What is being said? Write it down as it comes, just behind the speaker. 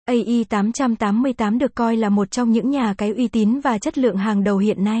ae888 được coi là một trong những nhà cái uy tín và chất lượng hàng đầu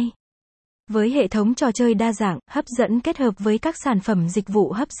hiện nay. Với hệ thống trò chơi đa dạng, hấp dẫn kết hợp với các sản phẩm dịch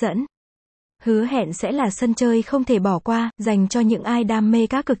vụ hấp dẫn, hứa hẹn sẽ là sân chơi không thể bỏ qua, dành cho những ai đam mê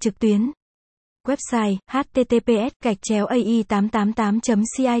cá cược trực tuyến. Website,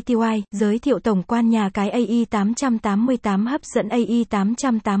 https://ae888.city, giới thiệu tổng quan nhà cái ae888. Hấp dẫn.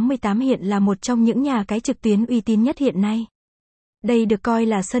 ae888 hiện là một trong những nhà cái trực tuyến uy tín nhất hiện nay. Đây được coi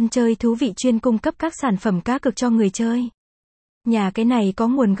là sân chơi thú vị chuyên cung cấp các sản phẩm cá cược cho người chơi. Nhà cái này có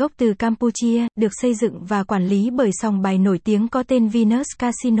nguồn gốc từ Campuchia, được xây dựng và quản lý bởi sòng bài nổi tiếng có tên Venus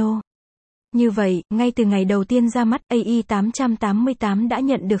Casino. Như vậy, ngay từ ngày đầu tiên ra mắt, ae888 đã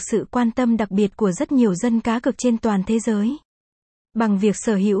nhận được sự quan tâm đặc biệt của rất nhiều dân cá cược trên toàn thế giới. Bằng việc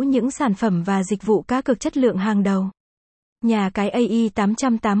sở hữu những sản phẩm và dịch vụ cá cược chất lượng hàng đầu, nhà cái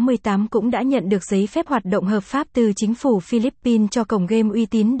ae888 cũng đã nhận được giấy phép hoạt động hợp pháp từ chính phủ Philippines cho cổng game uy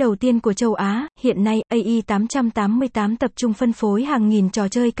tín đầu tiên của châu Á. Hiện nay, ae888 tập trung phân phối hàng nghìn trò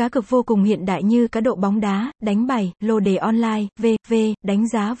chơi cá cược vô cùng hiện đại như cá độ bóng đá, đánh bài, lô đề online, v.v. Đánh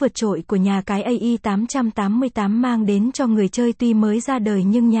giá vượt trội của nhà cái ae888 mang đến cho người chơi tuy mới ra đời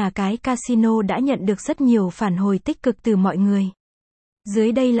nhưng nhà cái casino đã nhận được rất nhiều phản hồi tích cực từ mọi người.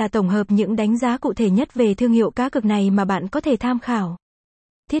 Dưới đây là tổng hợp những đánh giá cụ thể nhất về thương hiệu cá cược này mà bạn có thể tham khảo.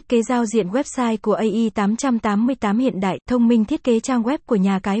 Thiết kế giao diện website của ae888 hiện đại, thông minh. Thiết kế trang web của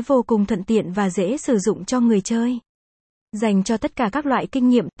nhà cái vô cùng thuận tiện và dễ sử dụng cho người chơi. Dành cho tất cả các loại kinh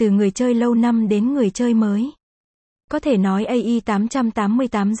nghiệm, từ người chơi lâu năm đến người chơi mới. Có thể nói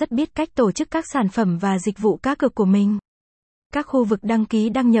ae888 rất biết cách tổ chức các sản phẩm và dịch vụ cá cược của mình. Các khu vực đăng ký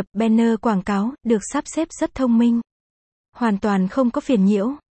đăng nhập, banner quảng cáo, được sắp xếp rất thông minh. Hoàn toàn không có phiền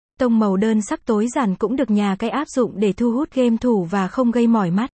nhiễu. Tông màu đơn sắc tối giản cũng được nhà cái áp dụng để thu hút game thủ và không gây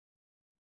mỏi mắt.